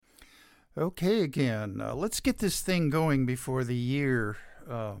Okay, again, let's get this thing going before the year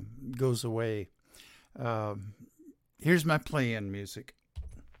goes away. Um, Here's my play-in music.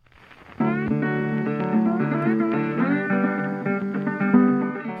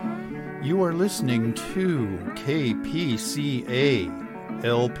 You are listening to KPCA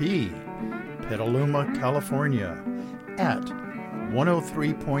LP, Petaluma, California, at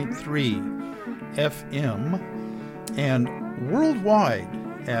 103.3 FM and worldwide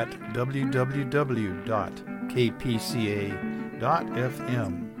at www.kpca.fm.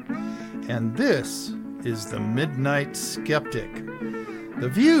 And this is the Midnight Skeptic. The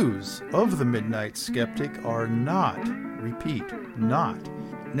views of the Midnight Skeptic are not, repeat, not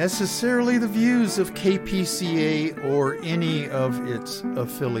necessarily the views of KPCA or any of its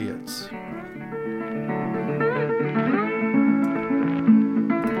affiliates.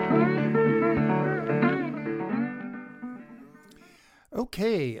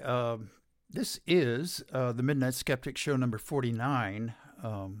 Okay, this is the Midnight Skeptic show number 49.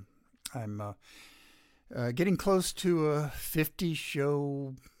 I'm getting close to a 50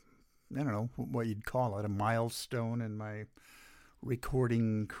 show, I don't know what you'd call it, a milestone in my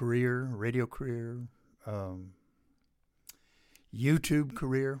recording career, radio career, YouTube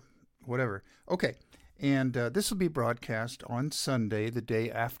career, whatever. Okay, and this will be broadcast on Sunday, the day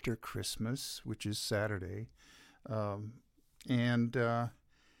after Christmas, which is Saturday. And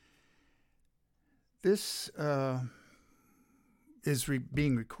this is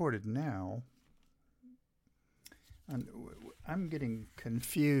being recorded now. And I'm getting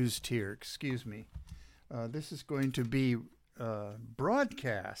confused here. Excuse me. This is going to be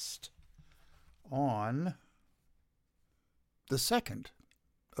broadcast on the 2nd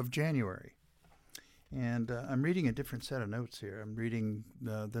of January. And I'm reading a different set of notes here. I'm reading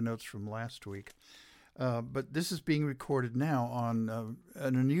the notes from last week. But this is being recorded now on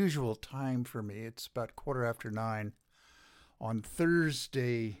an unusual time for me. It's about 9:15 on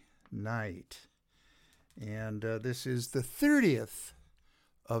Thursday night. And this is the 30th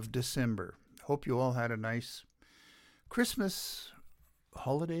of December. Hope you all had a nice Christmas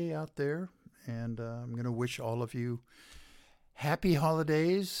holiday out there. And I'm going to wish all of you happy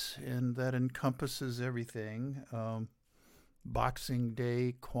holidays, and that encompasses everything. Boxing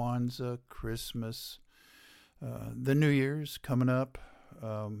Day, Kwanzaa, Christmas, the New Year's coming up,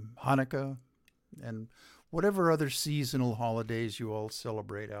 Hanukkah, and whatever other seasonal holidays you all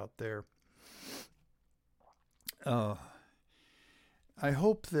celebrate out there. I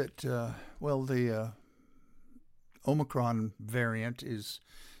hope that, the Omicron variant is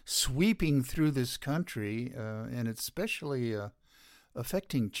sweeping through this country, and it's especially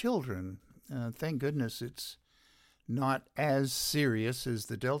affecting children. Thank goodness it's not as serious as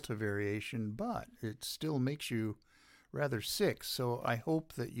the Delta variation, but it still makes you rather sick. So I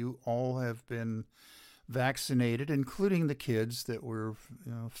hope that you all have been vaccinated, including the kids that were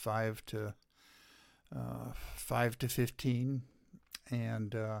 5 to 15,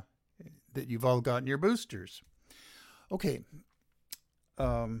 and that you've all gotten your boosters. Okay.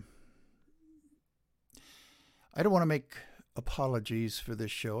 I don't want to make apologies for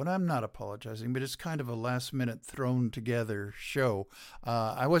this show, and I'm not apologizing, but it's kind of a last-minute thrown-together show.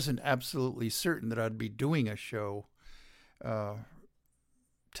 I wasn't absolutely certain that I'd be doing a show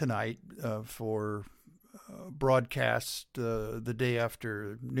tonight for broadcast the day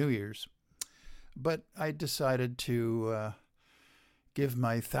after New Year's, but I decided to give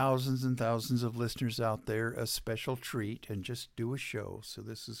my thousands and thousands of listeners out there a special treat and just do a show. So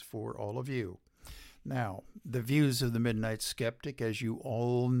this is for all of you. Now, the views of the Midnight Skeptic, as you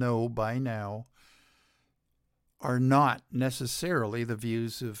all know by now, are not necessarily the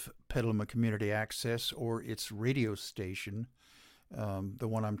views of Petaluma Community Access or its radio station, the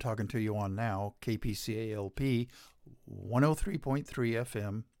one I'm talking to you on now, KPCA-LP, 103.3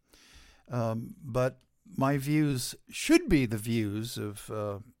 FM. But my views should be the views of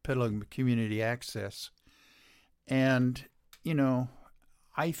Petaluma Community Access. And,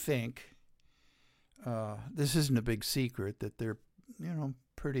 I think this isn't a big secret that they're,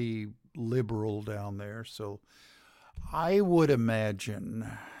 pretty liberal down there. So I would imagine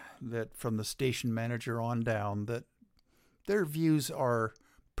that from the station manager on down that their views are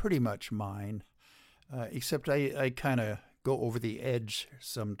pretty much mine, except I kind of go over the edge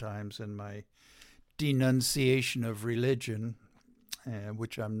sometimes in my denunciation of religion,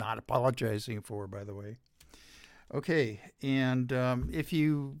 which I'm not apologizing for, by the way. Okay, and if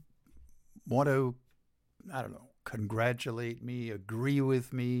you want to, congratulate me, agree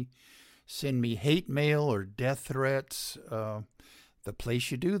with me, send me hate mail or death threats, the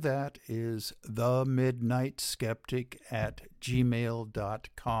place you do that is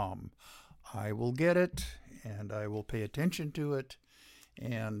themidnightskeptic@gmail.com. I will get it, and I will pay attention to it,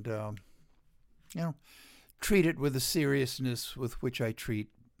 and, treat it with the seriousness with which I treat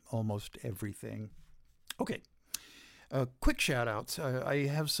almost everything. Okay. Quick shout-outs. I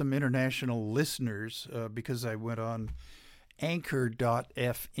have some international listeners because I went on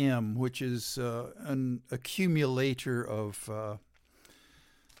anchor.fm, which is an accumulator of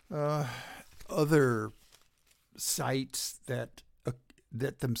other sites that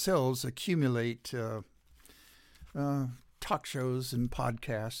themselves accumulate talk shows and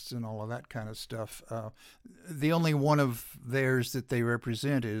podcasts and all of that kind of stuff. The only one of theirs that they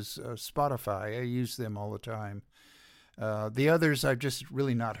represent is Spotify. I use them all the time. The others I've just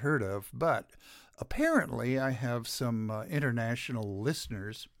really not heard of, but apparently I have some international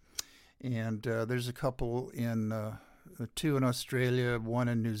listeners, and there's a couple two in Australia, one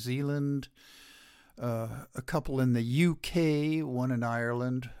in New Zealand, a couple in the UK, one in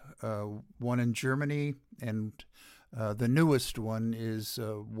Ireland, one in Germany, and the newest one is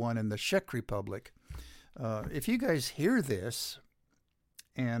one in the Czech Republic. If you guys hear this,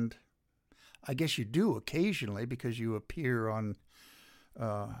 and I guess you do occasionally because you appear on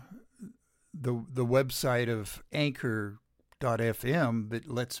the website of anchor.fm that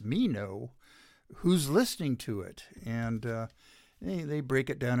lets me know who's listening to it. And they break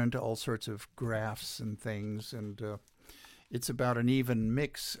it down into all sorts of graphs and things. And it's about an even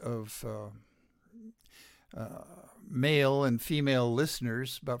mix of male and female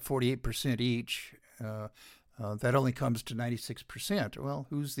listeners, about 48% each. That only comes to 96%. Well,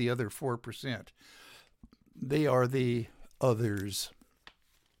 who's the other 4%? They are the others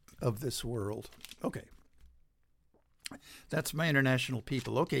of this world. Okay. That's my international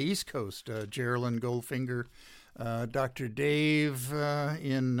people. Okay, East Coast, Geraldine Goldfinger, Dr. Dave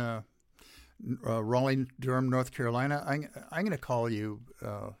in Raleigh, Durham, North Carolina. I'm going to call you,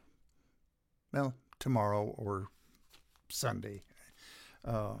 tomorrow or Sunday.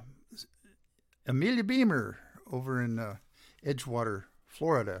 Amelia Beamer over in Edgewater,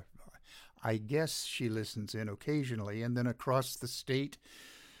 Florida. I guess she listens in occasionally. And then across the state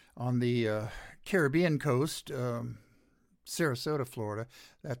on the Caribbean coast, Sarasota, Florida,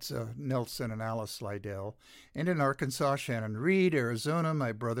 that's Nelson and Alice Slidell. And in Arkansas, Shannon Reed. Arizona,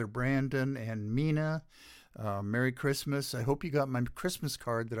 my brother Brandon and Mina. Merry Christmas. I hope you got my Christmas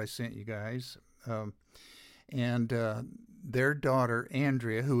card that I sent you guys. And their daughter,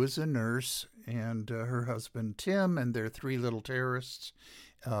 Andrea, who is a nurse, and her husband, Tim, and their 3 little terrorists.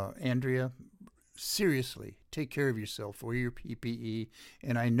 Andrea, seriously, take care of yourself. Wear your PPE.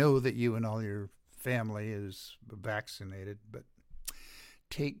 And I know that you and all your family is vaccinated, but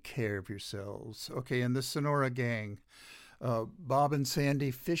take care of yourselves. Okay, and the Sonora gang, Bob and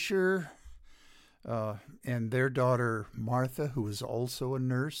Sandy Fisher, and their daughter, Martha, who is also a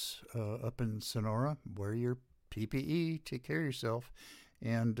nurse up in Sonora. Wear your PPE, take care of yourself.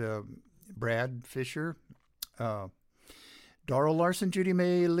 And Brad Fisher, Darrell Larson, Judy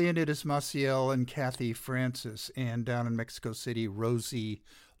May, Leonidas Maciel, and Kathy Francis. And down in Mexico City, Rosie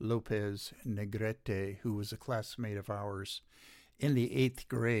Lopez Negrete, who was a classmate of ours in the 8th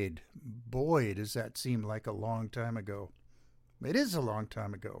grade. Boy, does that seem like a long time ago. It is a long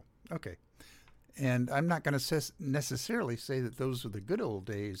time ago. Okay. And I'm not going to necessarily say that those are the good old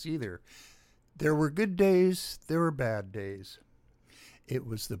days either. There were good days. There were bad days. It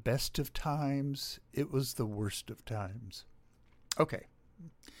was the best of times. It was the worst of times. Okay.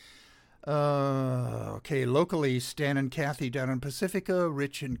 Locally, Stan and Kathy down in Pacifica,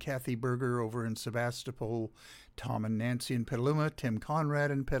 Rich and Kathy Berger over in Sebastopol, Tom and Nancy in Petaluma, Tim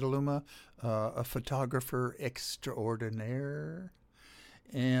Conrad in Petaluma, a photographer extraordinaire,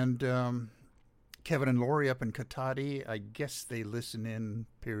 and Kevin and Lori up in Katati. I guess they listen in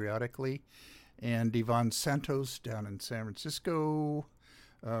periodically. And Yvonne Santos down in San Francisco,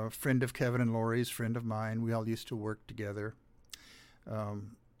 friend of Kevin and Lori's, friend of mine. We all used to work together.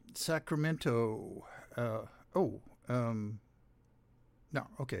 Sacramento. No,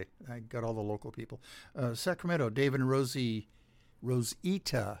 okay. I got all the local people. Sacramento, Dave and Rosita,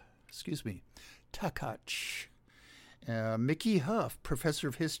 Takach. Mickey Huff, professor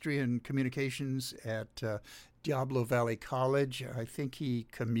of history and communications at Diablo Valley College. I think he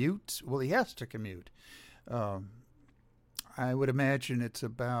commutes. Well, he has to commute. I would imagine it's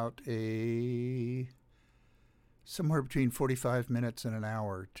about somewhere between 45 minutes and an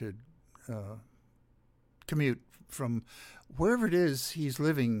hour to commute from wherever it is he's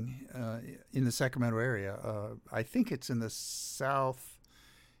living in the Sacramento area. I think it's in the southwest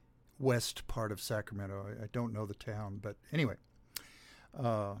part of Sacramento. I don't know the town, but anyway.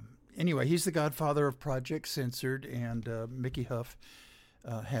 He's the godfather of Project Censored, and Mickey Huff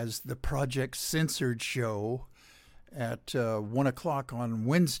has the Project Censored show at 1 o'clock on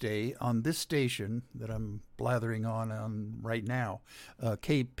Wednesday on this station that I'm blathering on right now,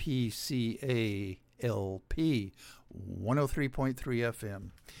 KPCA LP 103.3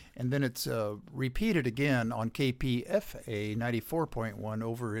 FM. And then it's repeated again on KPFA 94.1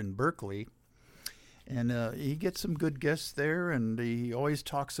 over in Berkeley. And he gets some good guests there, and he always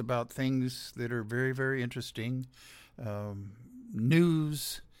talks about things that are very, very interesting.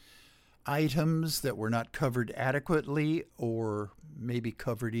 News items that were not covered adequately or maybe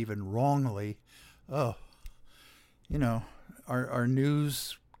covered even wrongly. Oh, our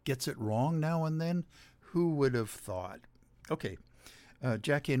news gets it wrong now and then. Who would have thought? Okay,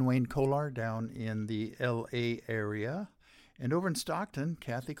 Jackie and Wayne Kolar down in the L.A. area, and over in Stockton,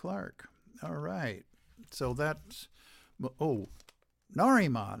 Kathy Clark. All right, so that's,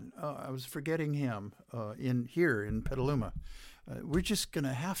 Nariman, I was forgetting him in Petaluma. We're just going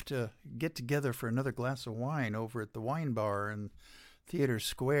to have to get together for another glass of wine over at the wine bar in Theater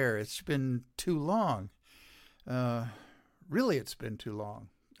Square. It's been too long. Really, it's been too long.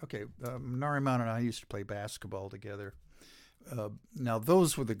 Okay, Nariman and I used to play basketball together. Now,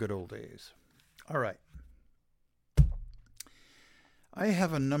 those were the good old days. All right. I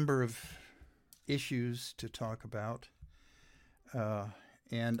have a number of issues to talk about.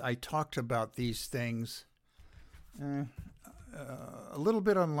 And I talked about these things a little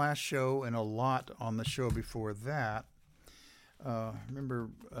bit on last show and a lot on the show before that.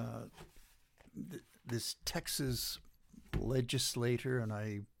 Remember this Texas legislator, and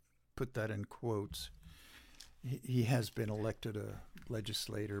I put that in quotes. He has been elected a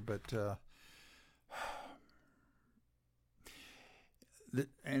legislator, but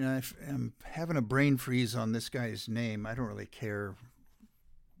and I'm having a brain freeze on this guy's name. I don't really care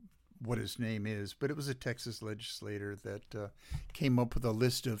what his name is, but it was a Texas legislator that came up with a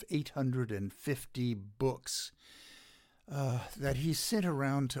list of 850 books that he sent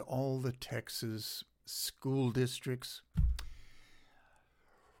around to all the Texas school districts,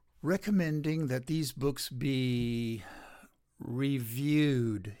 recommending that these books be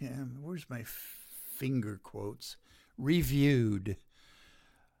reviewed. Where's my finger quotes? Reviewed.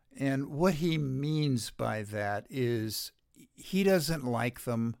 And what he means by that is he doesn't like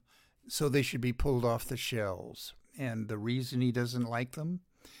them, so they should be pulled off the shelves. And the reason he doesn't like them,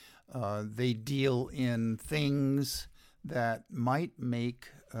 they deal in things that might make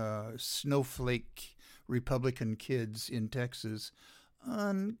snowflake Republican kids in Texas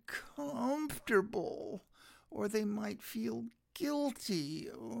uncomfortable, or they might feel guilty,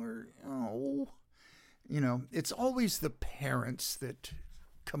 or, it's always the parents that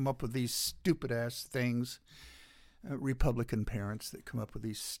come up with these stupid-ass things. Republican parents that come up with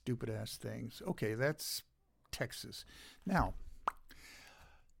these stupid-ass things. Okay, that's Texas. Now,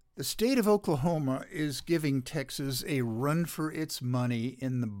 the state of Oklahoma is giving Texas a run for its money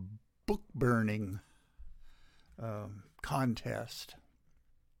in the book burning contest.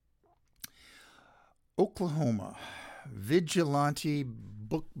 Oklahoma, vigilante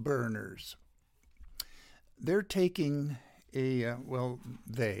book burners. They're taking this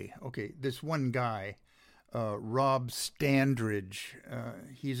one guy, Rob Standridge,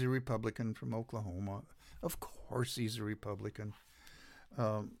 he's a Republican from Oklahoma. Of course he's a Republican.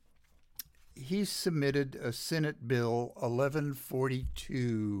 He submitted a Senate Bill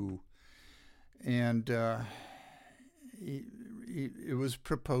 1142, and it was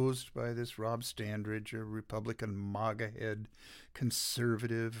proposed by this Rob Standridge, a Republican MAGA head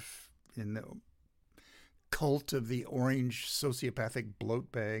conservative in the cult of the orange sociopathic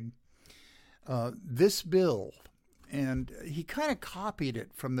bloat bag. This bill, and he kind of copied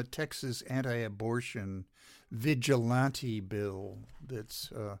it from the Texas anti-abortion vigilante bill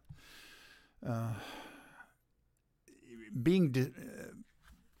that's being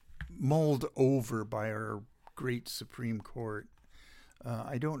mulled over by our great Supreme Court.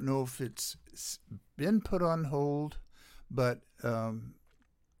 I don't know if it's been put on hold, but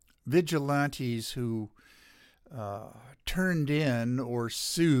vigilantes who turned in or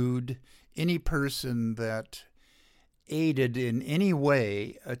sued any person that aided in any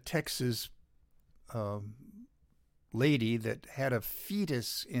way a Texas lady that had a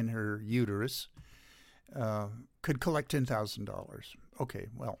fetus in her uterus could collect $10,000. Okay,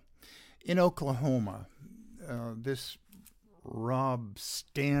 well, in Oklahoma, this Rob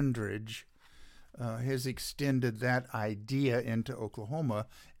Standridge has extended that idea into Oklahoma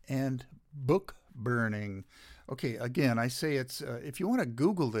and book burning. Okay, again, I say it's, if you want to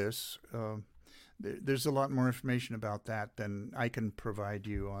Google this, there's a lot more information about that than I can provide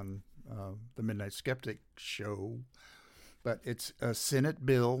you on the Midnight Skeptic show. but it's Senate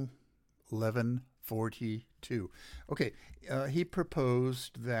Bill 1142. Okay, he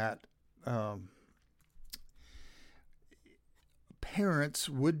proposed that parents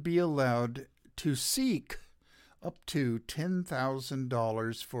would be allowed to seek up to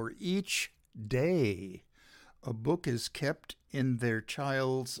 $10,000 for each day a book is kept in their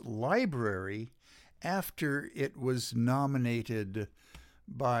child's library after it was nominated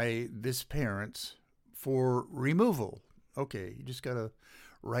by this parents for removal. Okay, you just got to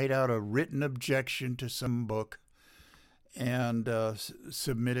write out a written objection to some book and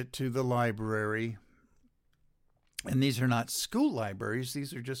submit it to the library. And these are not school libraries.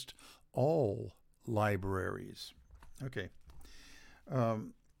 These are just all libraries. Okay.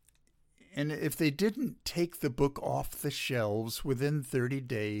 And if they didn't take the book off the shelves within 30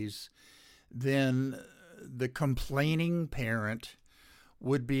 days, then the complaining parent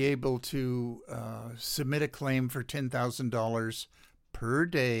would be able to submit a claim for $10,000 per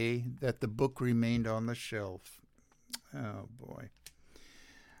day that the book remained on the shelf. Oh, boy.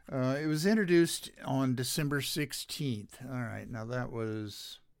 It was introduced on December 16th. All right, now that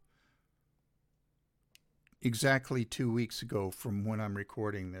was exactly 2 weeks ago from when I'm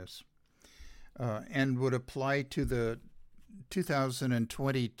recording this. And would apply to the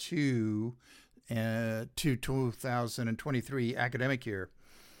 2022 to 2023 academic year.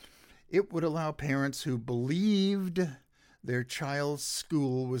 It would allow parents who believed their child's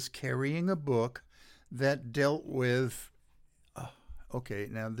school was carrying a book that dealt with, okay,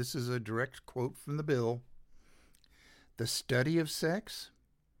 now this is a direct quote from the bill, the study of sex,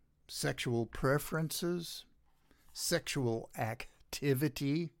 sexual preferences, sexual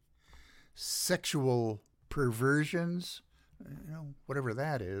activity, sexual perversions, whatever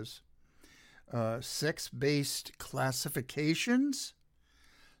that is, sex-based classifications,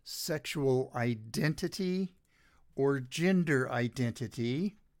 sexual identity or gender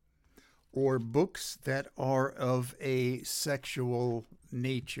identity, or books that are of a sexual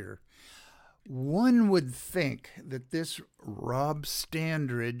nature. One would think that this Rob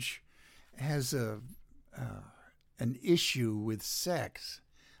Standridge has an issue with sex.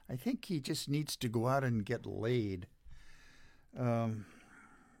 I think he just needs to go out and get laid.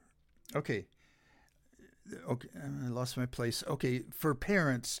 Okay, I lost my place. Okay, for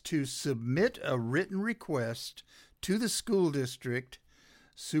parents to submit a written request to the school district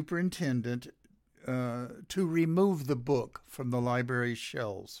superintendent to remove the book from the library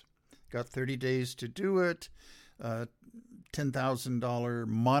shelves. Got 30 days to do it. $10,000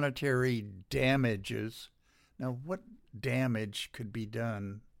 monetary damages. Now, what damage could be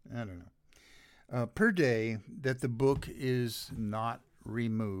done? I don't know. Per day that the book is not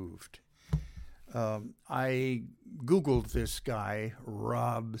removed. I Googled this guy,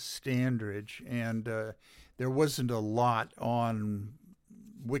 Rob Standridge, and there wasn't a lot on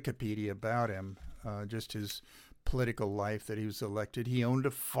Wikipedia about him, just his political life, that he was elected. He owned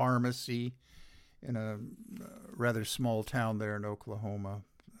a pharmacy in a rather small town there in Oklahoma.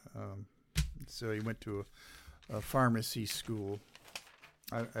 So he went to a pharmacy school.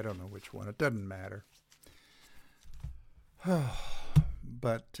 I don't know which one. It doesn't matter.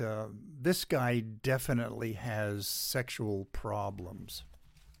 But this guy definitely has sexual problems.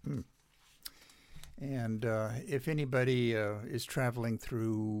 And if anybody is traveling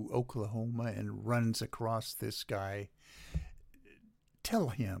through Oklahoma and runs across this guy, tell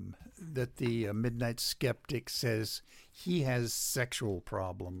him that the Midnight Skeptic says he has sexual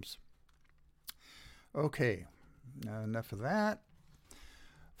problems. Okay, enough of that.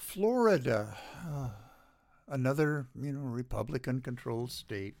 Florida, another, Republican-controlled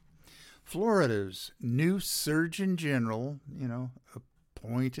state. Florida's new Surgeon General,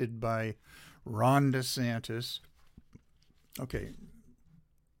 appointed by Ron DeSantis. Okay,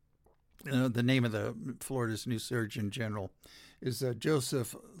 the name of Florida's new Surgeon General is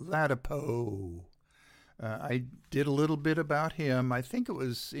Joseph Ladapo. I did a little bit about him. I think it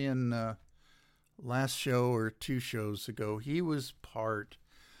was in last show or 2 shows ago. He was part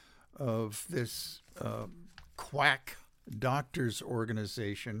of this quack doctors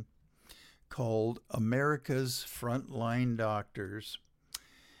organization called America's Frontline Doctors.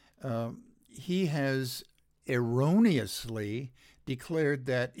 He has erroneously declared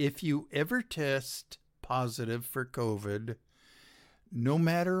that if you ever test positive for COVID, no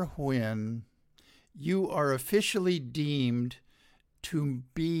matter when, you are officially deemed to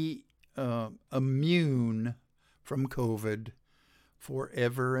be immune from COVID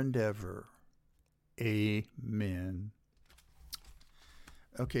forever and ever. Amen.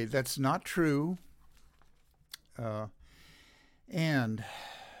 Okay, that's not true. And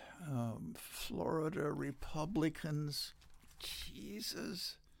Florida Republicans,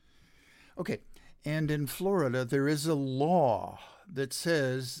 Jesus. Okay, and in Florida, there is a law that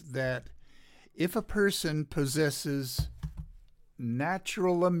says that if a person possesses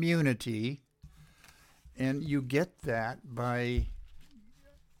natural immunity, and you get that by,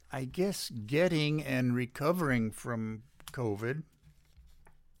 I guess, getting and recovering from COVID,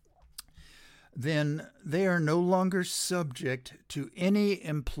 then they are no longer subject to any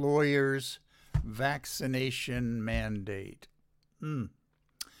employer's vaccination mandate.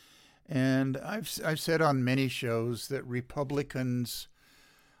 And I've said on many shows that Republicans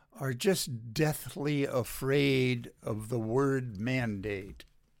are just deathly afraid of the word mandate.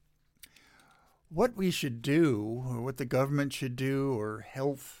 What we should do, or what the government should do, or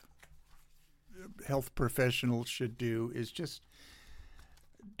health professionals should do, is just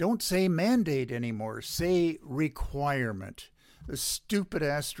don't say mandate anymore. Say requirement. The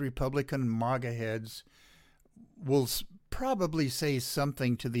stupid-ass Republican MAGA heads will probably say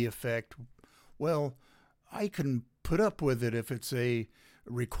something to the effect, well, I can put up with it if it's a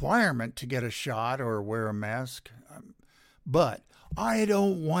requirement to get a shot or wear a mask, but I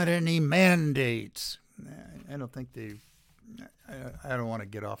don't want any mandates. I don't think I don't want to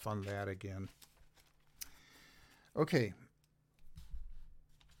get off on that again. Okay.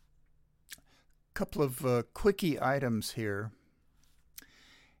 Couple of quickie items here.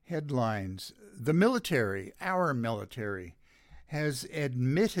 Headlines. The military, our military, has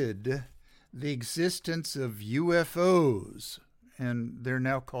admitted the existence of UFOs, and they're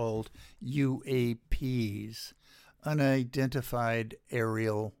now called UAPs, unidentified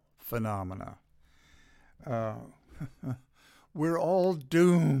aerial phenomena. We're all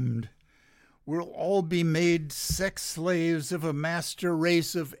doomed. We'll all be made sex slaves of a master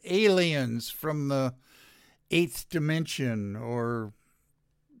race of aliens from the 8th dimension or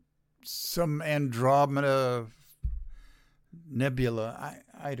some Andromeda nebula.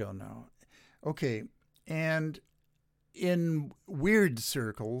 I don't know. Okay, and in weird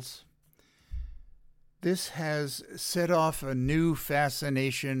circles, this has set off a new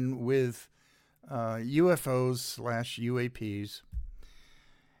fascination with UFOs/UAPs.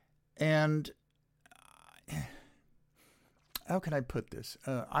 And how can I put this?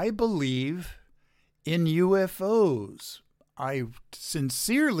 I believe in UFOs. I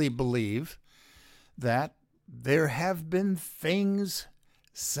sincerely believe that there have been things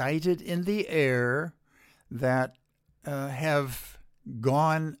sighted in the air that have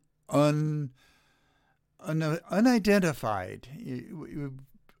gone unidentified.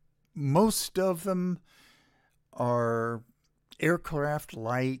 Most of them are aircraft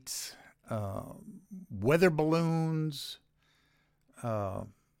lights, weather balloons,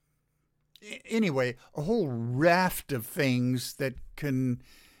 anyway, a whole raft of things that can,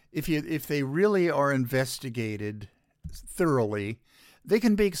 if they really are investigated thoroughly, they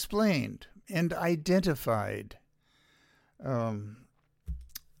can be explained and identified.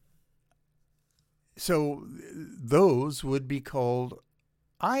 So those would be called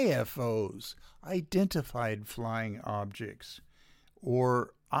IFOs, identified flying objects,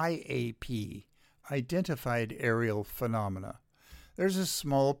 or IAP, identified aerial phenomena. There's a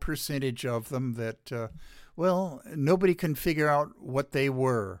small percentage of them that, nobody can figure out what they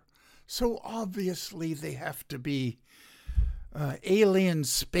were. So obviously they have to be alien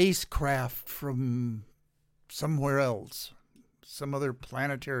spacecraft from somewhere else, some other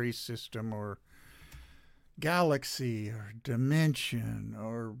planetary system or galaxy or dimension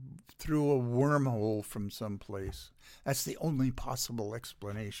or through a wormhole from someplace. That's the only possible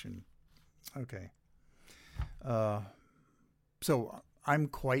explanation. Okay. So I'm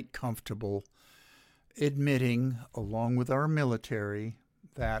quite comfortable admitting, along with our military,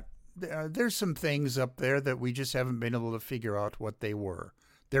 that there's some things up there that we just haven't been able to figure out what they were.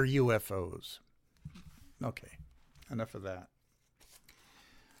 They're UFOs. Okay, enough of that.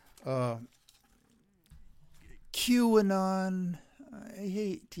 QAnon, I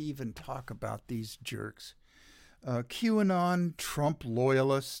hate to even talk about these jerks. QAnon, Trump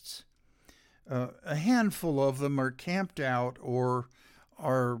loyalists, a handful of them are camped out or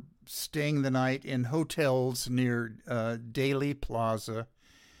are staying the night in hotels near Daley Plaza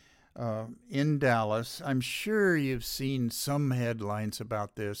in Dallas. I'm sure you've seen some headlines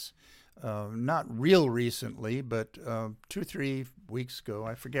about this. Not real recently, but 2 or 3 weeks ago.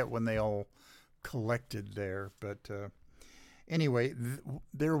 I forget when they all collected there. But anyway,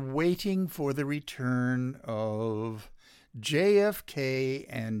 they're waiting for the return of JFK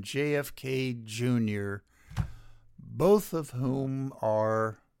and JFK Jr., both of whom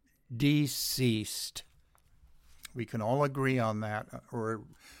are deceased. We can all agree on that, or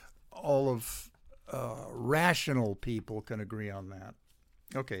all of rational people can agree on that.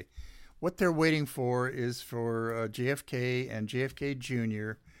 Okay, what they're waiting for is for JFK and JFK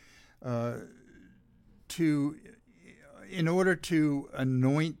Jr. In order to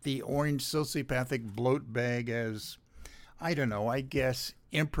anoint the orange sociopathic bloat bag as, I don't know, I guess,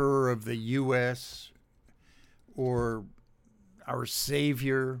 Emperor of the U.S. or our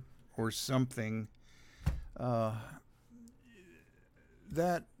Savior or something.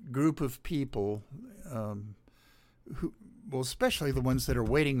 That group of people, especially the ones that are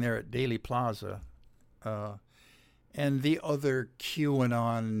waiting there at Daley Plaza, and the other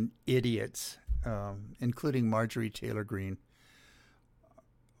QAnon idiots, including Marjorie Taylor Greene,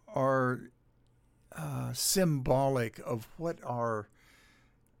 are symbolic of what our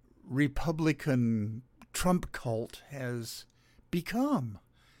Republican Trump cult has become.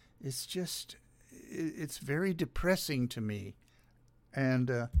 It's very depressing to me.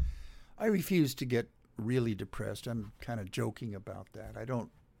 And I refuse to get really depressed. I'm kind of joking about that. I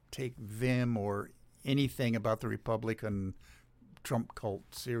don't take them or anything about the Republican Trump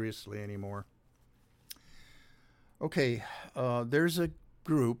cult seriously anymore. Okay, there's a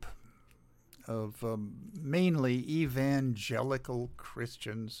group of mainly evangelical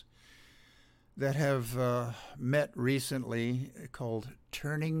Christians that have met recently called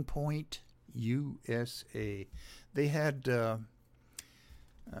Turning Point USA. They had the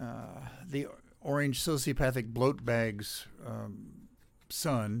orange sociopathic bloat bag's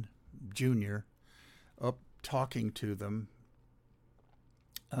son, Junior, up talking to them.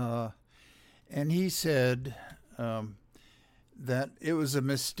 And he said that it was a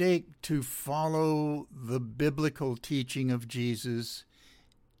mistake to follow the biblical teaching of Jesus,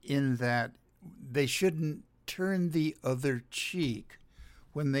 in that they shouldn't turn the other cheek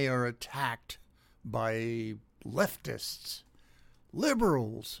when they are attacked by leftists,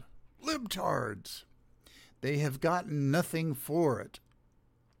 liberals, libtards. They have gotten nothing for it.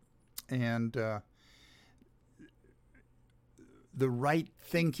 And the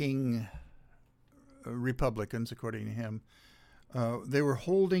right-thinking Republicans, according to him, they were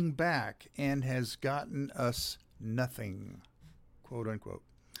holding back and has gotten us nothing, quote unquote.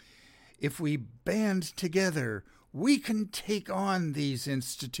 If we band together, we can take on these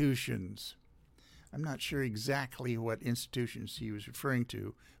institutions. I'm not sure exactly what institutions he was referring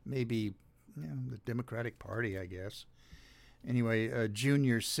to. Maybe the Democratic Party, I guess. Anyway,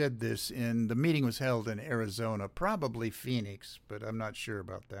 Junior said this the meeting was held in Arizona, probably Phoenix, but I'm not sure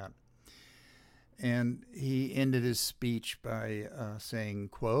about that. And he ended his speech by saying,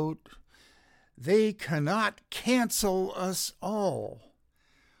 quote, "They cannot cancel us all."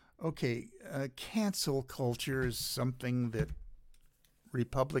 Okay, cancel culture is something that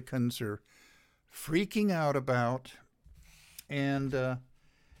Republicans are freaking out about, and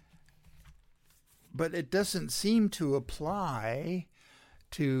but it doesn't seem to apply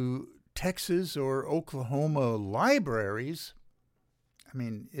to Texas or Oklahoma libraries. I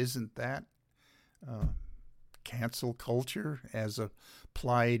mean, isn't that cancel culture as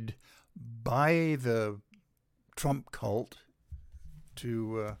applied by the Trump cult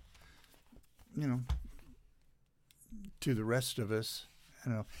to to the rest of us? I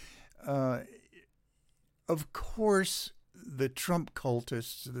don't know. Of course, the Trump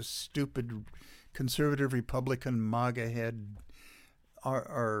cultists, the stupid conservative Republican MAGA head,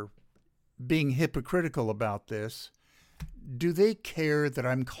 are being hypocritical about this. Do they care that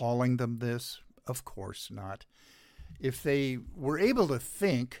I'm calling them this? Of course not. If they were able to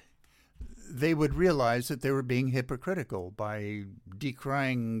think, they would realize that they were being hypocritical by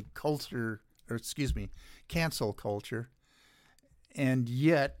decrying cancel culture, and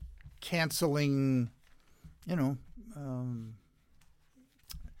yet canceling,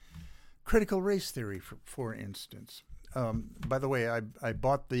 critical race theory, for instance. By the way, I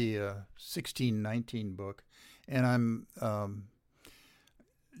bought the 1619 book, and I'm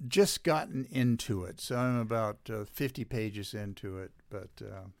just gotten into it, so I'm about 50 pages into it. But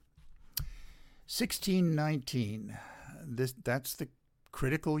 1619, that's the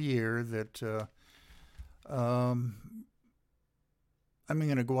critical year that I'm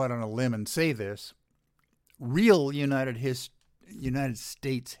going to go out on a limb and say this. Real United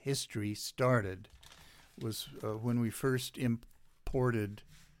States history started was when we first we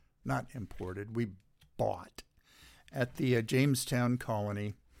bought at the Jamestown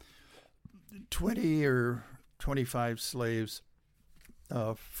colony 20 or 25 slaves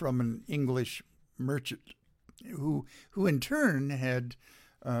from an English merchant who in turn had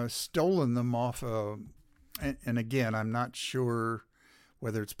stolen them off and again, I'm not sure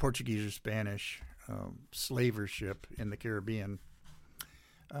whether it's Portuguese or Spanish slaver ship in the Caribbean.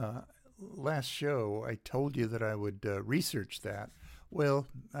 last show, I told you that I would research that. Well,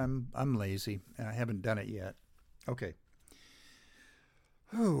 I'm lazy, and I haven't done it yet. Okay.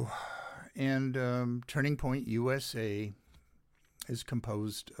 Oh, and Turning Point USA is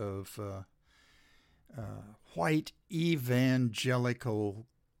composed of white evangelical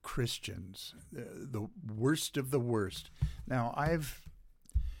Christians, the worst of the worst. Now, I've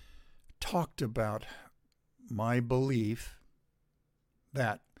talked about my belief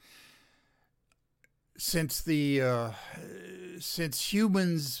that since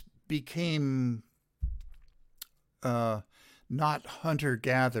humans became not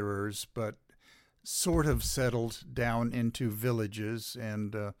hunter-gatherers, but sort of settled down into villages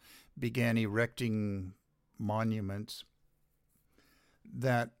and began erecting monuments,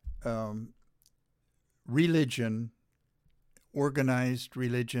 that religion, organized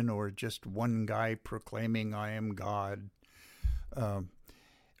religion, or just one guy proclaiming I am God,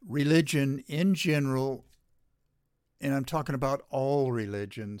 religion in general, and I'm talking about all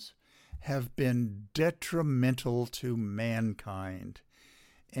religions, have been detrimental to mankind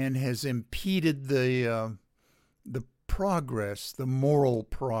and has impeded the progress, the moral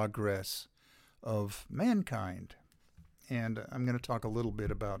progress of mankind. And I'm going to talk a little bit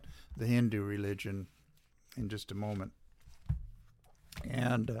about the Hindu religion in just a moment.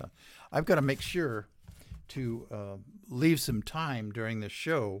 And I've got to make sure to leave some time during the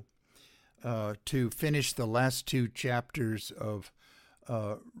show to finish the last two chapters of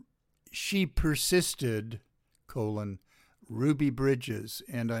She Persisted, Ruby Bridges.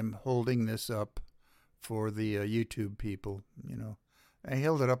 And I'm holding this up for the YouTube people. You know, I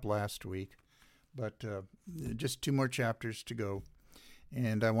held it up last week, but just two more chapters to go.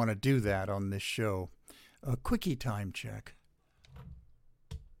 And I want to do that on this show. A quickie time check.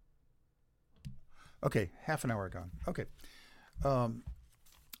 Okay, half an hour gone. Okay.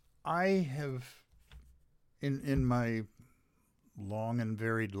 I have, in my long and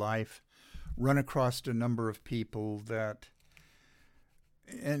varied life, run across a number of people that,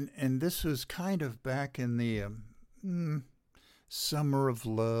 and this was kind of back in the summer of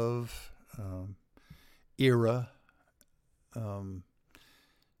love era,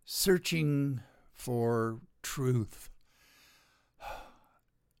 searching for truth.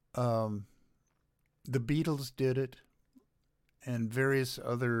 The Beatles did it, and various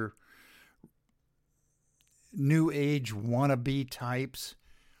other New Age wannabe types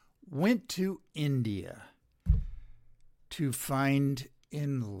went to India to find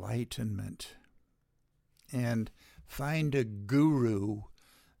enlightenment and find a guru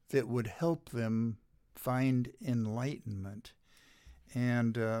that would help them find enlightenment.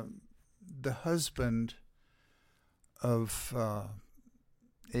 And the husband of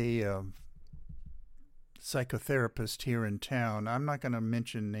a psychotherapist here in town, I'm not going to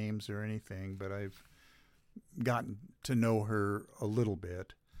mention names or anything, but I've gotten to know her a little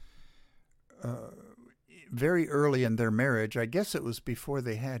bit. Very early in their marriage, I guess it was before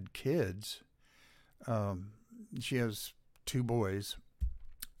they had kids. She has two boys,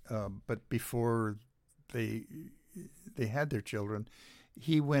 but before they had their children,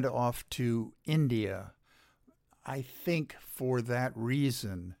 he went off to India, I think for that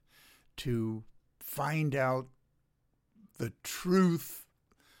reason, to find out the truth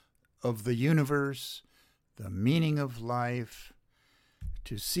of the universe, the meaning of life,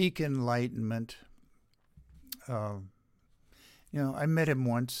 to seek enlightenment. I met him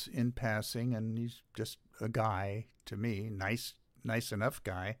once in passing, and he's just a guy to me, nice enough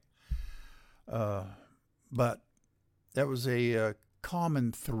guy. But that was a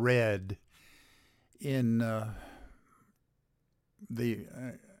common thread in the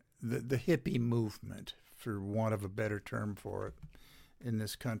hippie movement, for want of a better term for it, in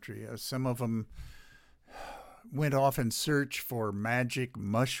this country. Some of them went off in search for magic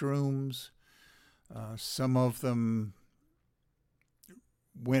mushrooms. Some of them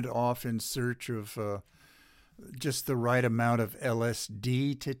went off in search of just the right amount of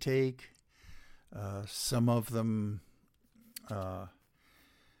LSD to take. Some of them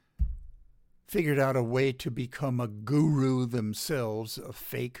figured out a way to become a guru themselves, a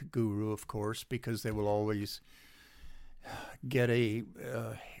fake guru, of course, because they will always get a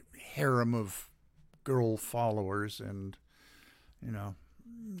harem of girl followers, and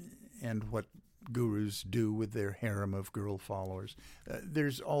and what gurus do with their harem of girl followers.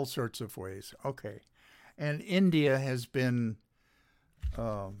 There's all sorts of ways. Okay. And India has been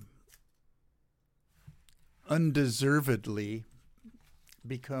undeservedly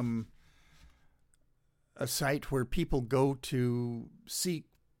become a site where people go to seek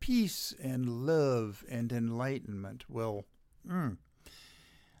peace and love and enlightenment. Well,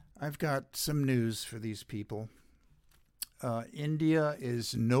 I've got some news for these people. India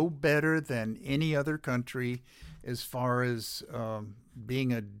is no better than any other country as far as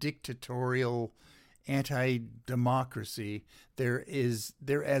being a dictatorial anti-democracy. They're as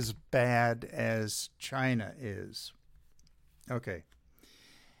bad as China is. Okay.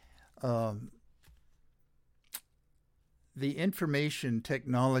 The Information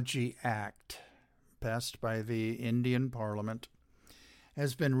Technology Act, passed by the Indian Parliament,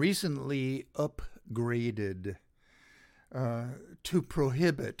 has been recently upgraded to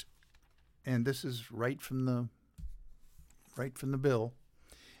prohibit, and this is right from the bill,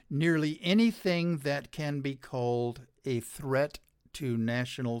 nearly anything that can be called a threat to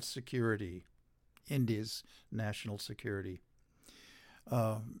national security, India's national security.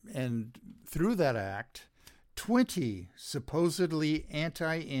 And through that act, 20 supposedly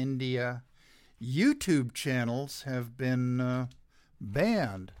anti-India YouTube channels have been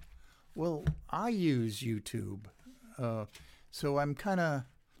banned. Well, I use YouTube. So I'm kind of,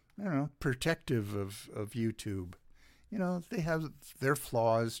 protective of YouTube. They have their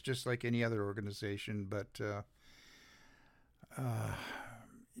flaws just like any other organization, but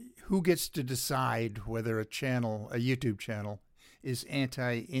who gets to decide whether a YouTube channel, is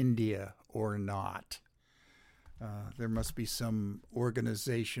anti-India or not? There must be some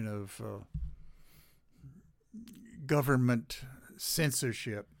organization of government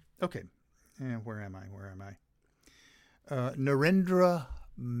censorship. Okay, where am I? Narendra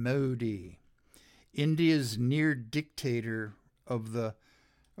Modi, India's near dictator of the...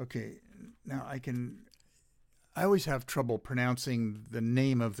 Okay, now I always have trouble pronouncing the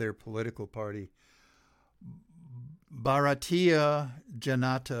name of their political party. Bharatiya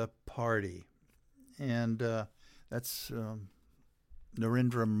Janata Party. And that's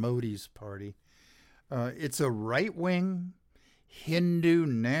Narendra Modi's party. It's a right-wing Hindu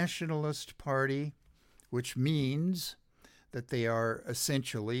nationalist party, which means that they are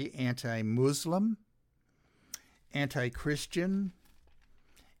essentially anti-Muslim, anti-Christian,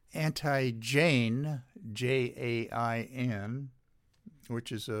 anti-Jain, Jain,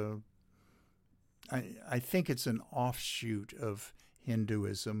 which is I think it's an offshoot of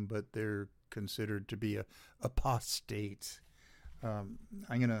Hinduism, but they're considered to be apostates. One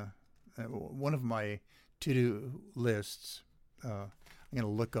of my to-do lists, I'm going to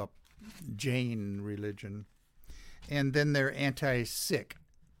look up Jain religion. And then they're anti-Sikh.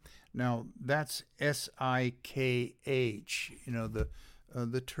 Now, that's S-I-K-H,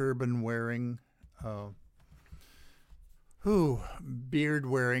 the turban wearing, beard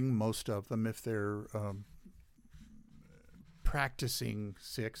wearing, most of them, if they're practicing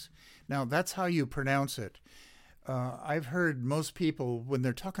Sikhs. Now, that's how you pronounce it. I've heard most people, when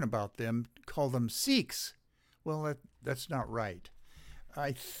they're talking about them, call them Sikhs. Well, that's not right.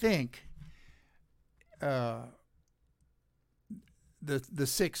 I think the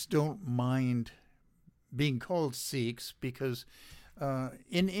Sikhs don't mind being called Sikhs because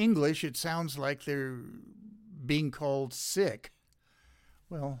in English it sounds like they're being called sick.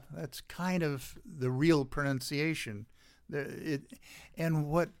 Well, that's kind of the real pronunciation. And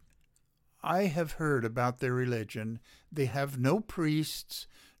what I have heard about their religion, they have no priests,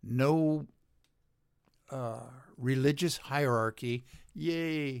 no religious hierarchy.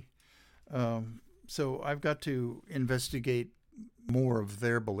 Yay! So I've got to investigate more of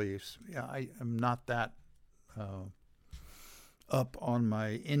their beliefs. Yeah, I am not that up on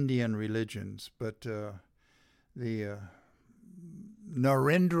my Indian religions, but the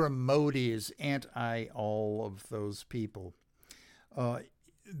Narendra Modi is anti all of those people.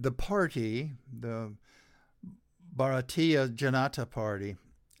 The party, the Bharatiya Janata Party,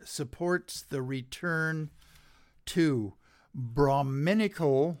 supports the return to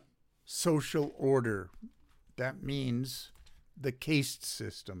Brahminical social order. That means the caste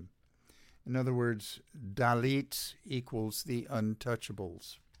system. In other words, Dalits equals the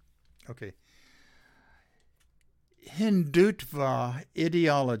untouchables. Okay. Hindutva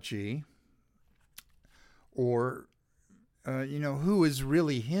ideology, or, who is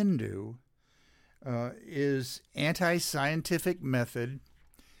really Hindu, is anti-scientific method,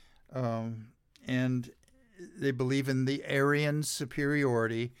 and they believe in the Aryan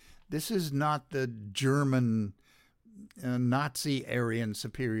superiority. This is not the German Nazi Aryan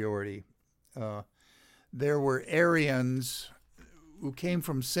superiority. There were Aryans who came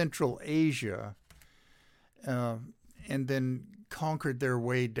from Central Asia and then conquered their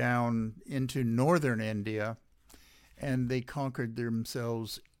way down into northern India, and they conquered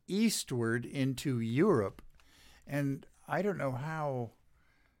themselves eastward into Europe. And I don't know how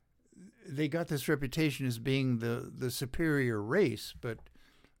they got this reputation as being the superior race, but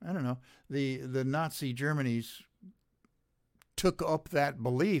I don't know, the Nazi Germany's took up that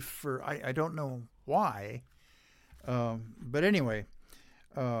belief for, I don't know why. But anyway,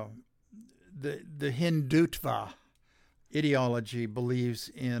 the Hindutva ideology believes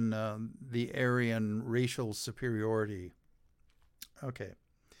in the Aryan racial superiority. Okay.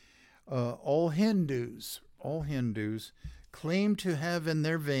 All Hindus claim to have in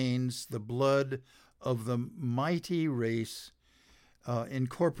their veins the blood of the mighty race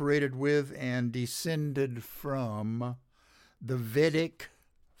incorporated with and descended from the Vedic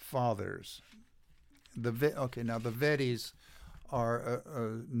fathers. Now the Vedas are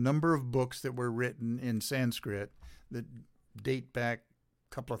a number of books that were written in Sanskrit that date back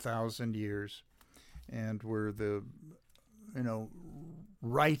a couple of thousand years and were the,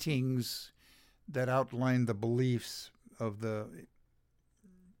 writings that outline the beliefs of the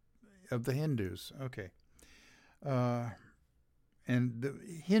Hindus. Okay. And the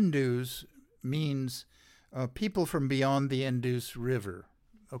Hindus means people from beyond the Indus River.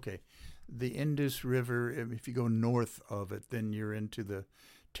 Okay. The Indus River, if you go north of it, then you're into the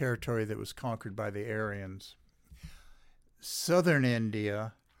territory that was conquered by the Aryans. Southern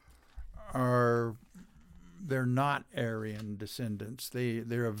India they're not Aryan descendants.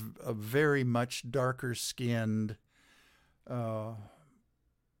 They're a very much darker skinned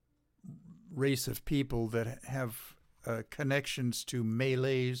race of people that have connections to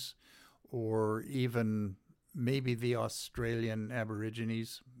Malays or even maybe the Australian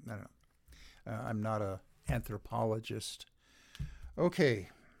Aborigines. I don't know. I'm not an anthropologist. Okay.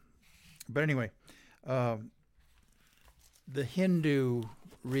 But anyway, the Hindu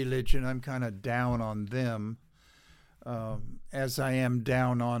religion, I'm kind of down on them, as I am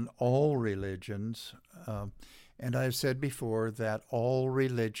down on all religions. And I've said before that all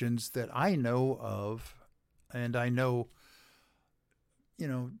religions that I know of, and I know,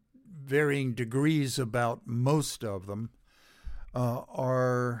 varying degrees about most of them,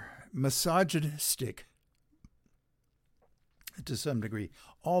 are misogynistic to some degree.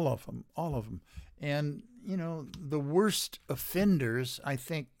 All of them. And, the worst offenders, I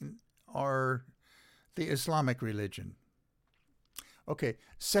think, are the Islamic religion. Okay,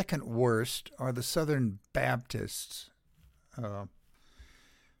 second worst are the Southern Baptists. I'm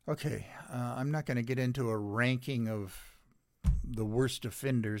not going to get into a ranking of the worst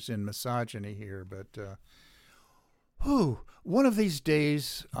offenders in misogyny here, but one of these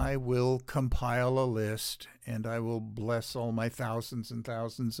days I will compile a list and I will bless all my thousands and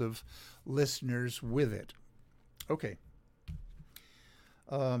thousands of listeners with it. Okay.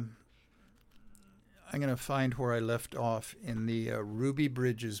 I'm going to find where I left off in the Ruby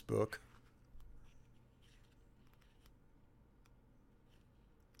Bridges book.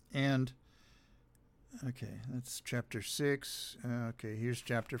 And, okay, that's chapter 6. Okay, here's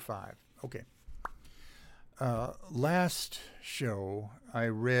chapter 5. Okay. Last show, I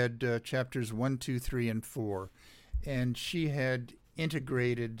read chapters 1, 2, 3, and 4, and she had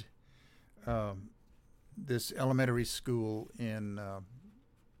integrated this elementary school in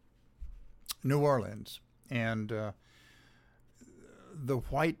New Orleans, and the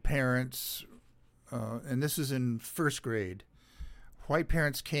white parents, and this is in first grade, white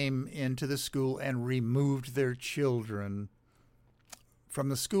parents came into the school and removed their children from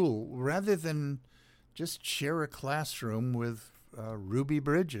the school rather than just share a classroom with Ruby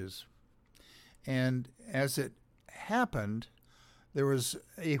Bridges. And as it happened, there was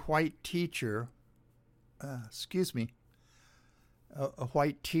a white teacher, a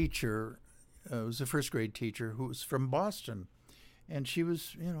white teacher, it was a first grade teacher who was from Boston. And she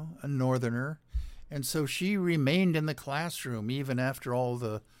was, a northerner. And so she remained in the classroom even after all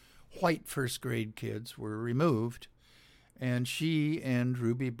the white first grade kids were removed. And she and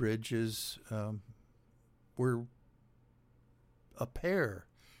Ruby Bridges were a pair,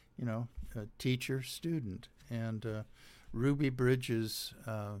 a teacher, student. And Ruby Bridges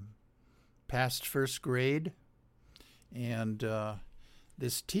passed first grade. And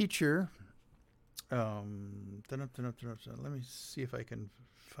this teacher, let me see if I can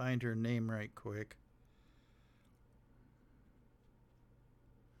find her name right quick.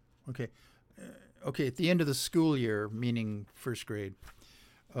 Okay, at the end of the school year, meaning first grade,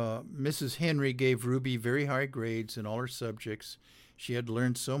 Mrs. Henry gave Ruby very high grades in all her subjects. She had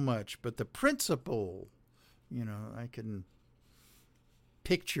learned so much, but the principal, I can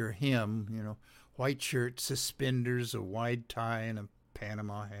picture him, white shirt, suspenders, a wide tie, and a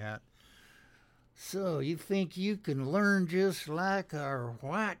Panama hat. So, you think you can learn just like our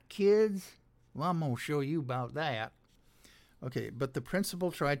white kids? Well, I'm going to show you about that. Okay, but the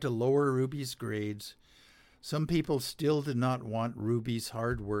principal tried to lower Ruby's grades Some people still did not want Ruby's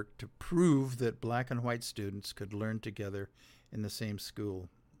hard work to prove that black and white students could learn together in the same school.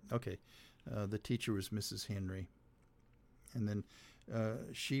 Okay, the teacher was Mrs. Henry. And then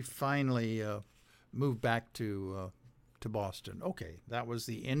she finally moved back to Boston. Okay, that was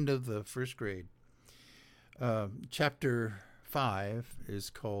the end of the first grade. Chapter 5 is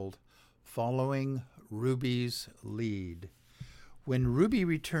called Following Ruby's Lead. When Ruby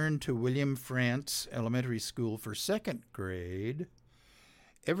returned to William Frantz Elementary School for second grade,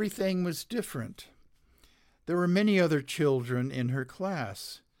 everything was different. There were many other children in her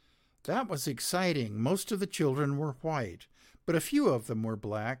class. That was exciting. Most of the children were white, but a few of them were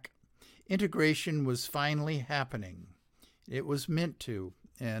black. Integration was finally happening. It was meant to,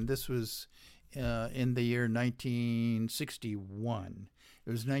 and this was in the year 1961. It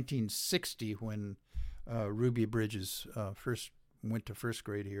was 1960 when Ruby Bridges first went to first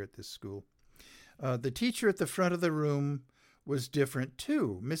grade here at this school. The teacher at the front of the room was different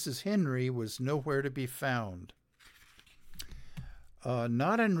too. Mrs. Henry was nowhere to be found.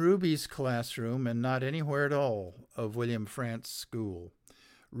 Not in Ruby's classroom and not anywhere at all of William Frantz School.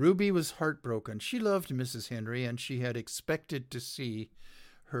 Ruby was heartbroken. She loved Mrs. Henry and she had expected to see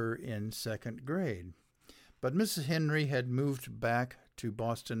her in second grade. But Mrs. Henry had moved back to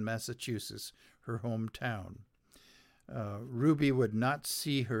Boston, Massachusetts, her hometown. Ruby would not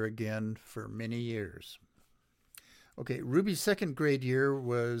see her again for many years. Okay, Ruby's second grade year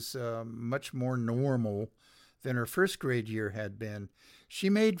was much more normal than her first grade year had been. She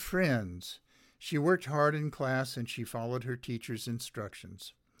made friends. She worked hard in class and she followed her teacher's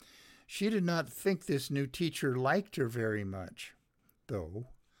instructions. She did not think this new teacher liked her very much, though.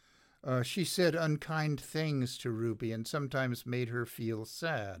 She said unkind things to Ruby and sometimes made her feel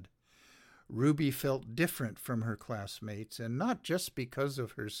sad. Ruby felt different from her classmates, and not just because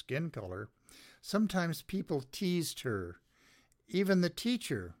of her skin color. Sometimes people teased her, even the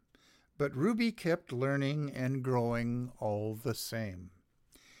teacher, but Ruby kept learning and growing all the same.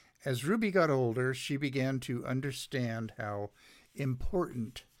 As Ruby got older, she began to understand how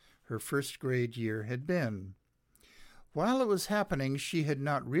important her first grade year had been. While it was happening, she had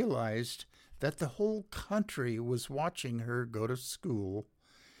not realized that the whole country was watching her go to school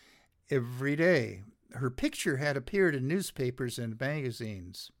every day. Her picture had appeared in newspapers and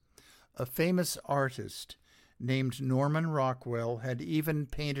magazines. A famous artist named Norman Rockwell had even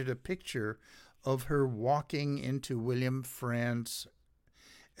painted a picture of her walking into William Frantz,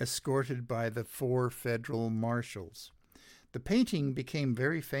 escorted by the 4 federal marshals. The painting became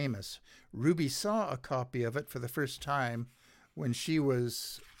very famous. Ruby saw a copy of it for the first time when she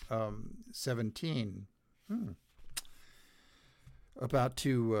was 17. About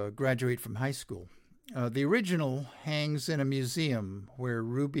to graduate from high school. The original hangs in a museum where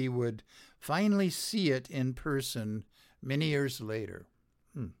Ruby would finally see it in person many years later.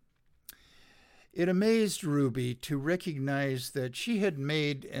 It amazed Ruby to recognize that she had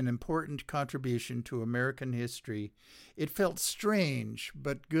made an important contribution to American history. It felt strange,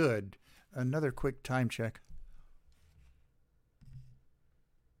 but good. Another quick time check.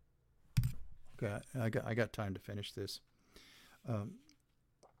 Okay, I got time to finish this.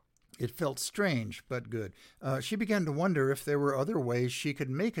 It felt strange, but good. She began to wonder if there were other ways she could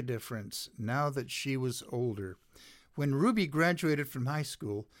make a difference now that she was older. When Ruby graduated from high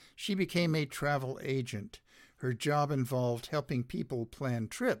school, she became a travel agent. Her job involved helping people plan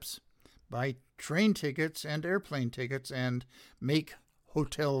trips, buy train tickets and airplane tickets, and make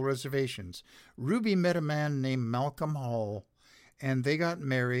hotel reservations. Ruby met a man named Malcolm Hall, and they got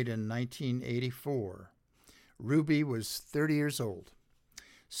married in 1984. Ruby was 30 years old.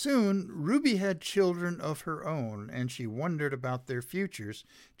 Soon, Ruby had children of her own, and she wondered about their futures,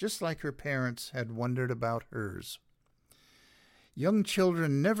 just like her parents had wondered about hers. Young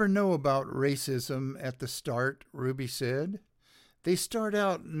children never know about racism at the start, Ruby said. They start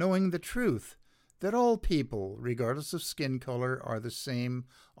out knowing the truth, that all people, regardless of skin color, are the same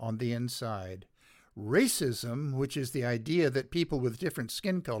on the inside. Racism, which is the idea that people with different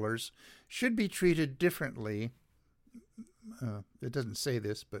skin colors should be treated differently, it doesn't say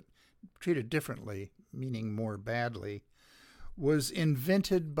this, but treated differently, meaning more badly, was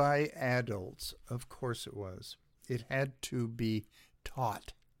invented by adults. Of course it was. It had to be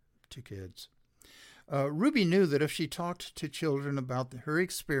taught to kids. Ruby knew that if she talked to children about her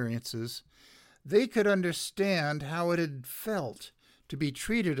experiences, they could understand how it had felt to be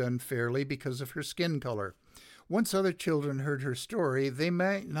treated unfairly because of her skin color. Once other children heard her story, they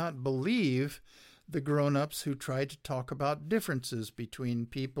might not believe the grown-ups who tried to talk about differences between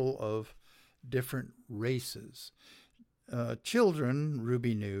people of different races. Children,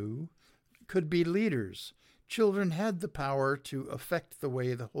 Ruby knew, could be leaders. children had the power to affect the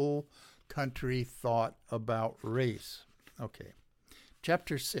way the whole country thought about race. Okay,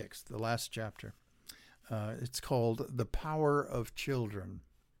 chapter 6, the last chapter. It's called The Power of Children.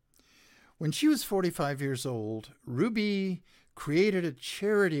 When she was 45 years old, Ruby created a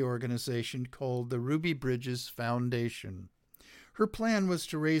charity organization called the Ruby Bridges Foundation. Her plan was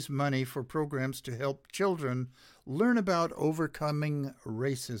to raise money for programs to help children learn about overcoming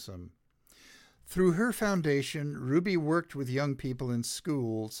racism. Through her foundation, Ruby worked with young people in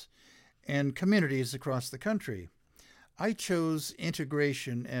schools and communities across the country. I chose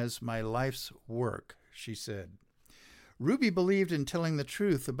integration as my life's work, she said. Ruby believed in telling the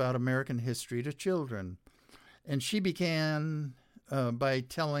truth about American history to children, and she began by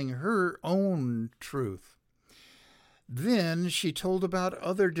telling her own truth. Then she told about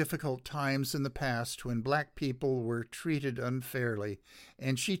other difficult times in the past when black people were treated unfairly,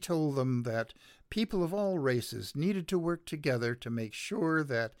 and she told them that people of all races needed to work together to make sure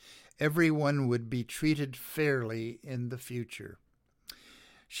that everyone would be treated fairly in the future.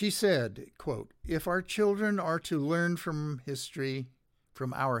 She said, quote, "If our children are to learn from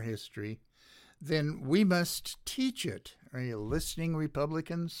our history, then we must teach it." Are you listening,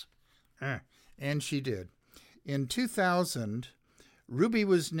 Republicans? And she did. In 2000, Ruby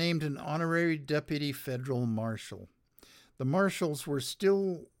was named an honorary deputy federal marshal. The marshals were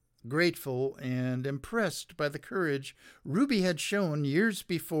still grateful and impressed by the courage Ruby had shown years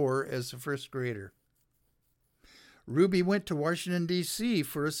before as a first grader. Ruby went to Washington, D.C.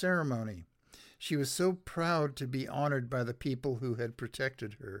 for a ceremony. She was so proud to be honored by the people who had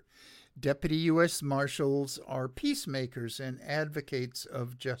protected her. Deputy U.S. Marshals are peacemakers and advocates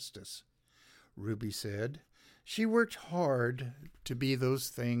of justice, Ruby said. She worked hard to be those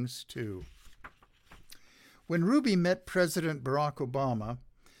things, too. When Ruby met President Barack Obama,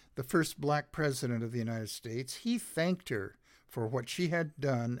 the first black president of the United States, he thanked her for what she had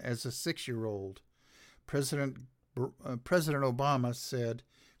done as a 6-year-old. President Obama said,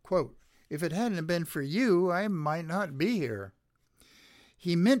 quote, "If it hadn't been for you, I might not be here."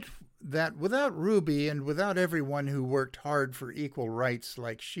 He meant that without Ruby and without everyone who worked hard for equal rights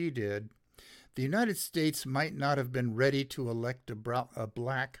like she did, the United States might not have been ready to elect a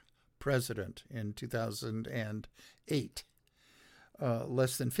black president in 2008,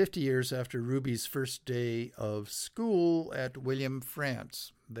 less than 50 years after Ruby's first day of school at William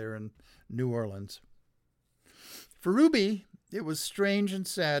Frantz, there in New Orleans. For Ruby, it was strange and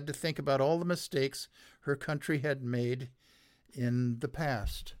sad to think about all the mistakes her country had made in the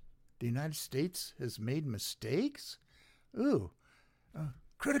past. The United States has made mistakes? Ooh.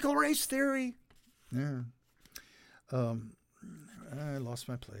 Critical race theory. Yeah. I lost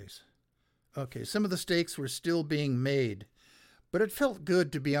my place. Okay, some of the mistakes were still being made, but it felt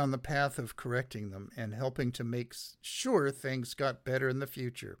good to be on the path of correcting them and helping to make sure things got better in the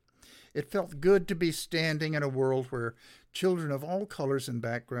future. It felt good to be standing in a world where children of all colors and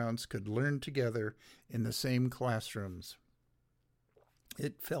backgrounds could learn together in the same classrooms.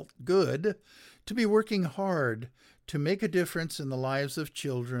 It felt good to be working hard to make a difference in the lives of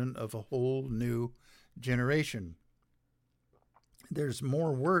children of a whole new generation. There's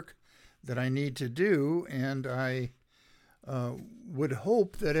more work that I need to do, and I would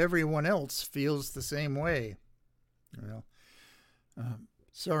hope that everyone else feels the same way. Well,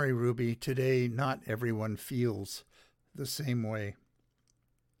 sorry, Ruby, today not everyone feels the same way.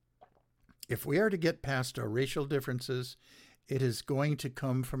 If we are to get past our racial differences, it is going to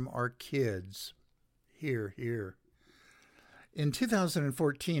come from our kids. Here. In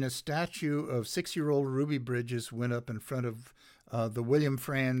 2014, a statue of 6-year-old Ruby Bridges went up in front of the William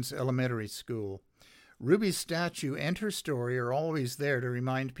Frantz Elementary School. Ruby's statue and her story are always there to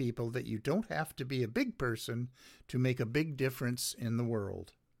remind people that you don't have to be a big person to make a big difference in the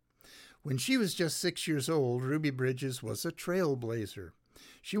world. When she was just 6 years old, Ruby Bridges was a trailblazer.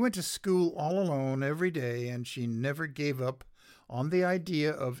 She went to school all alone every day, and she never gave up on the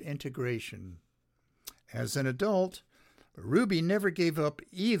idea of integration. As an adult, Ruby never gave up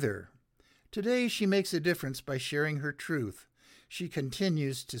either. Today, she makes a difference by sharing her truth. She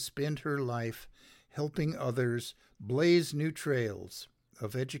continues to spend her life helping others blaze new trails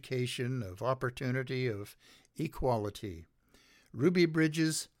of education, of opportunity, of equality. Ruby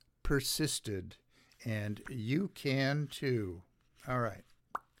Bridges persisted, and you can too. All right.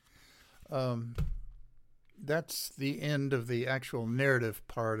 That's the end of the actual narrative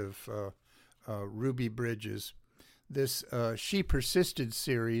part of Ruby Bridges. This She Persisted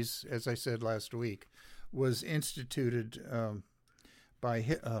series, as I said last week, was instituted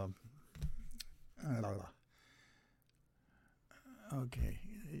by okay,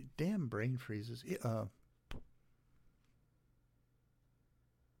 damn brain freezes.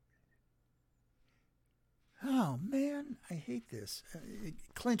 Oh, man, I hate this.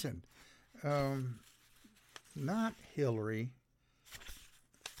 Clinton. Not Hillary.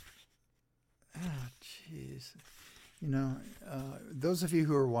 Ah, jeez. You know, those of you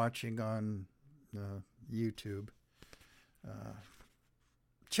who are watching on YouTube,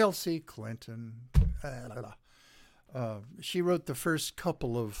 Chelsea Clinton, she wrote the first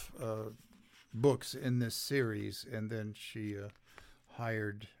couple of books in this series, and then she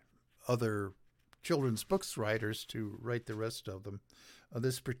hired other children's books writers to write the rest of them.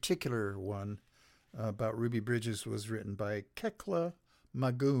 This particular one about Ruby Bridges was written by Kekla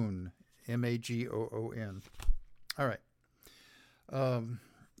Magoon, Magoon. All right.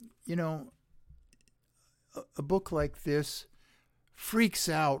 You know, a book like this freaks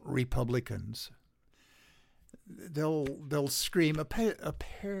out Republicans. They'll scream,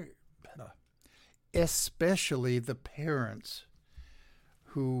 especially the parents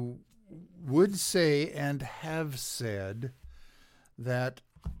who would say and have said that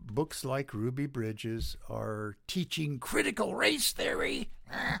books like Ruby Bridges are teaching critical race theory.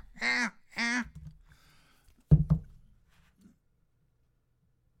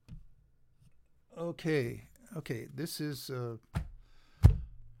 Okay, this is...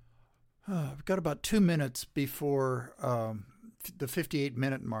 I've got about 2 minutes before the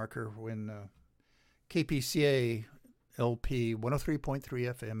 58-minute marker when KPCA LP 103.3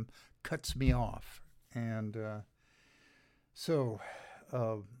 FM cuts me off. And so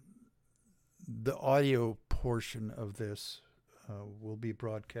the audio portion of this will be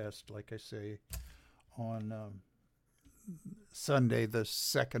broadcast, like I say, on Sunday, the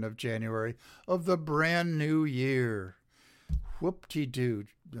 2nd of January of the brand new year. Whoop-de-doo.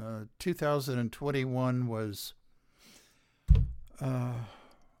 2021 was, I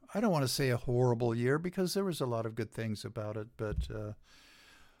don't want to say a horrible year because there was a lot of good things about it, but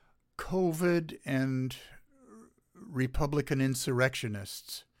COVID and Republican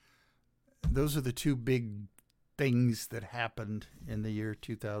insurrectionists, those are the two big things that happened in the year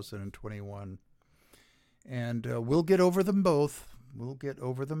 2021. And we'll get over them both.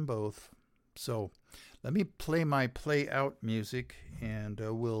 So let me play my play out music, and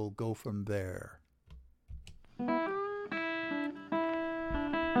we'll go from there.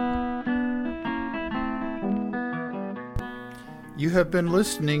 You have been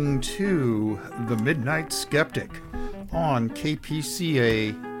listening to The Midnight Skeptic on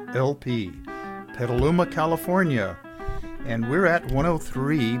KPCA LP, Petaluma, California. And we're at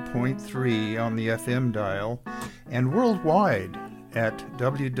 103.3 on the FM dial and worldwide at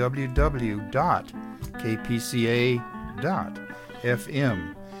www.kpca.fm.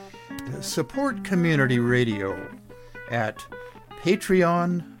 Support community radio at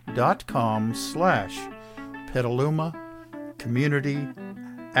patreon.com/Petaluma Community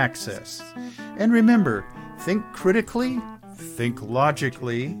Access. And remember, think critically, think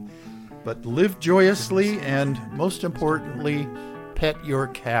logically, but live joyously, and most importantly, pet your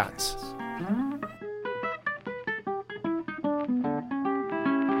cats.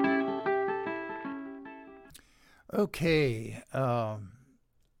 Okay,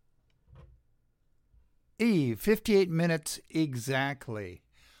 58 minutes exactly.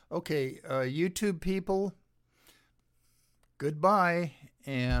 Okay, YouTube people, goodbye,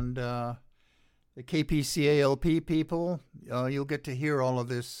 and the KPCA LP people, you'll get to hear all of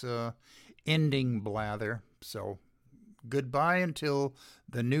this ending blather. So goodbye until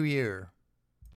the new year.